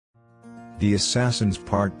The Assassins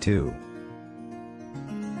Part 2.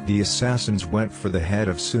 The assassins went for the head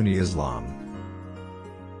of Sunni Islam.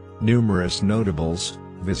 Numerous notables,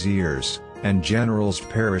 viziers, and generals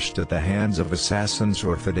perished at the hands of assassins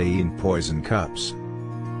or Fidayeen poison cups.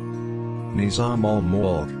 Nizam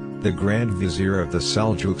al-Mulk, the Grand Vizier of the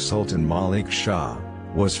Seljuk Sultan Malik Shah,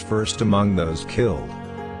 was first among those killed.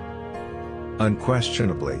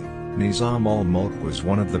 Unquestionably, Nizam al-Mulk was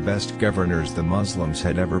one of the best governors the Muslims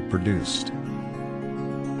had ever produced.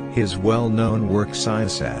 His well-known work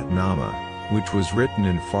Siyasat-Nama, which was written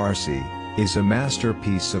in Farsi, is a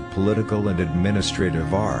masterpiece of political and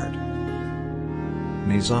administrative art.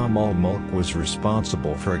 Nizam al-Mulk was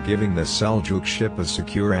responsible for giving the Seljuk ship a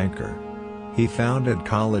secure anchor. He founded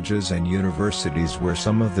colleges and universities where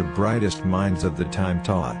some of the brightest minds of the time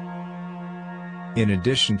taught. In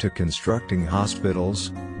addition to constructing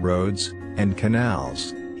hospitals, roads, and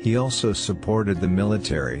canals, he also supported the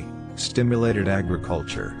military, stimulated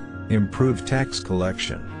agriculture, improved tax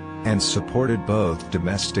collection, and supported both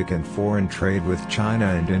domestic and foreign trade with China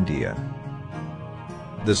and India.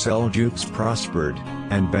 The Seljuks prospered,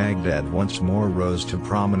 and Baghdad once more rose to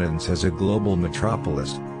prominence as a global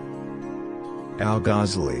metropolis.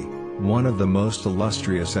 Al-Ghazali, one of the most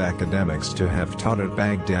illustrious academics to have taught at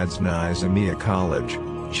Baghdad's Nizamiya College,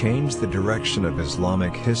 changed the direction of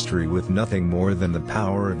Islamic history with nothing more than the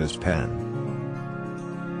power of his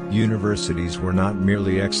pen. Universities were not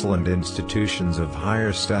merely excellent institutions of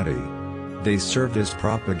higher study. They served as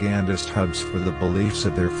propagandist hubs for the beliefs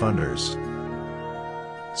of their funders.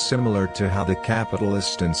 Similar to how the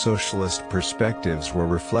capitalist and socialist perspectives were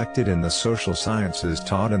reflected in the social sciences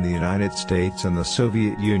taught in the United States and the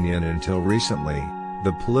Soviet Union until recently,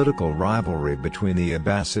 the political rivalry between the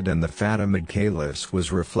Abbasid and the Fatimid caliphs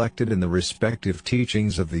was reflected in the respective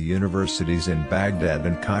teachings of the universities in Baghdad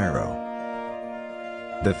and Cairo.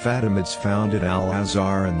 The Fatimids founded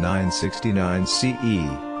Al-Azhar in 969 CE,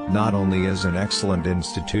 not only as an excellent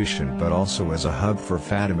institution but also as a hub for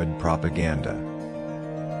Fatimid propaganda.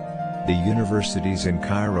 The universities in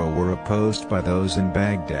Cairo were opposed by those in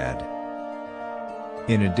Baghdad.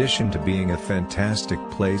 In addition to being a fantastic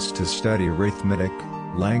place to study arithmetic,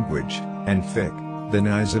 language, and fiqh, the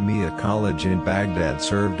Nizamiya College in Baghdad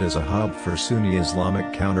served as a hub for Sunni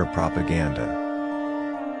Islamic counter-propaganda.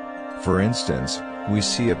 For instance, we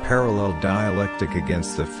see a parallel dialectic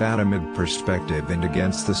against the Fatimid perspective and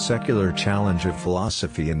against the secular challenge of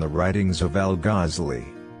philosophy in the writings of Al-Ghazali,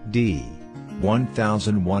 d.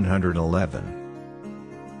 1111.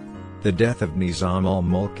 The death of Nizam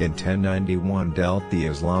al-Mulk in 1091 dealt the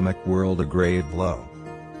Islamic world a grave blow.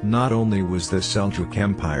 Not only was the Seljuk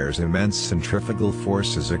Empire's immense centrifugal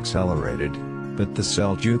forces accelerated, but the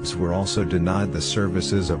Seljuks were also denied the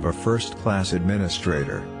services of a first-class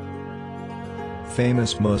administrator.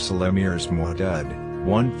 Famous Mosul emirs Mu'tad,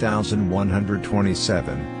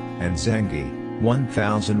 1127, and Zengi,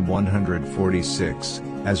 1146,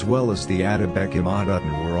 as well as the Atabek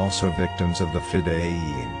Imadatan were also victims of the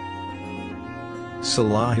Fidayeen.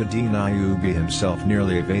 Salahuddin Ayyubi himself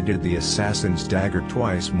nearly evaded the assassin's dagger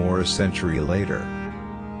twice more a century later.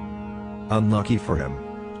 Unlucky for him,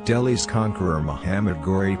 Delhi's conqueror Muhammad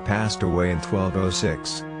Ghori passed away in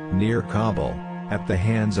 1206, near Kabul, at the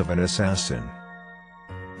hands of an assassin.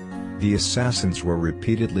 The assassins were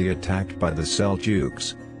repeatedly attacked by the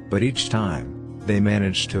Seljuks, but each time, they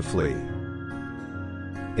managed to flee.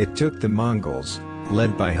 It took the Mongols,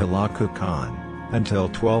 led by Hulagu Khan, until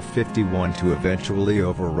 1251 to eventually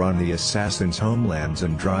overrun the assassins' homelands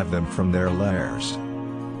and drive them from their lairs.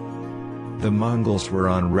 The Mongols were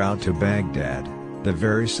en route to Baghdad, the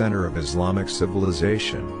very center of Islamic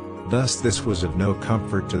civilization, thus this was of no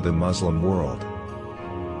comfort to the Muslim world.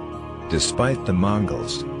 Despite the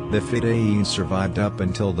Mongols, the Fidayeen survived up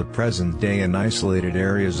until the present day in isolated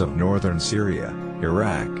areas of northern Syria,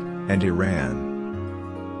 Iraq, and Iran.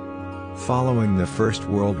 Following the First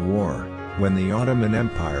World War, when the Ottoman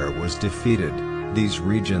Empire was defeated, these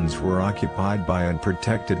regions were occupied by and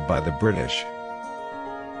protected by the British.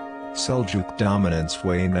 Seljuk dominance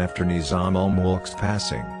waned after Nizam al-Mulk's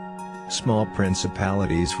passing. Small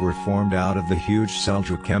principalities were formed out of the huge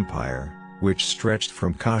Seljuk Empire, which stretched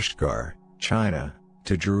from Kashgar, China,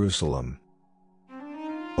 to Jerusalem.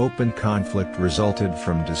 Open conflict resulted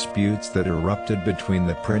from disputes that erupted between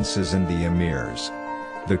the princes and the emirs.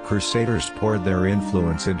 The Crusaders poured their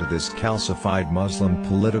influence into this calcified Muslim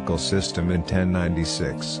political system in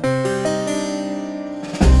 1096.